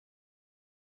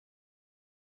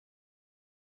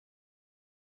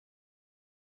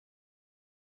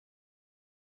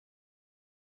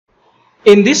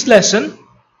In this lesson,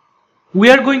 we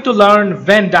are going to learn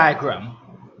Venn diagram.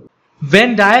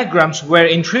 Venn diagrams were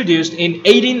introduced in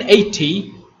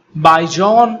 1880 by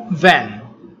John Venn.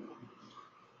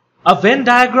 A Venn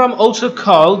diagram, also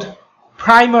called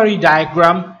primary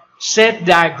diagram, set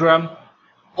diagram,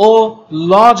 or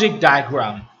logic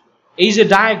diagram, is a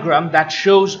diagram that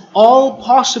shows all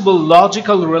possible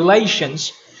logical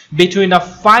relations between a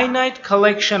finite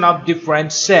collection of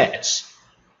different sets.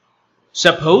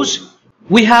 Suppose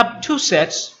we have two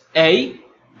sets A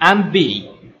and B.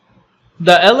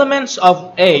 The elements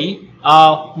of A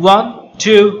are 1,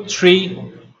 2,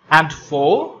 3, and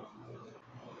 4.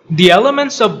 The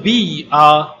elements of B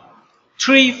are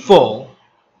 3, 4.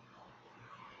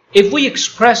 If we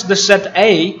express the set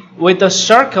A with a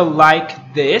circle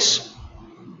like this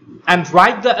and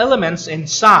write the elements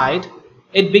inside,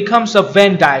 it becomes a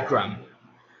Venn diagram.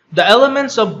 The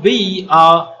elements of B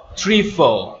are 3,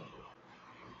 4.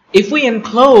 If we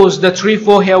enclose the 3,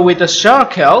 4 here with a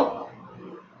circle,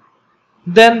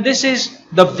 then this is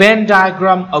the Venn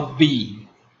diagram of B.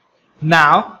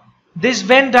 Now, this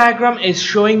Venn diagram is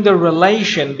showing the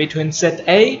relation between set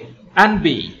A and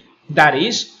B. That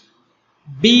is,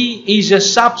 B is a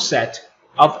subset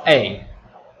of A.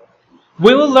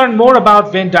 We will learn more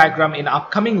about Venn diagram in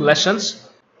upcoming lessons.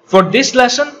 For this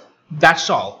lesson, that's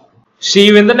all. See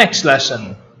you in the next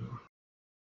lesson.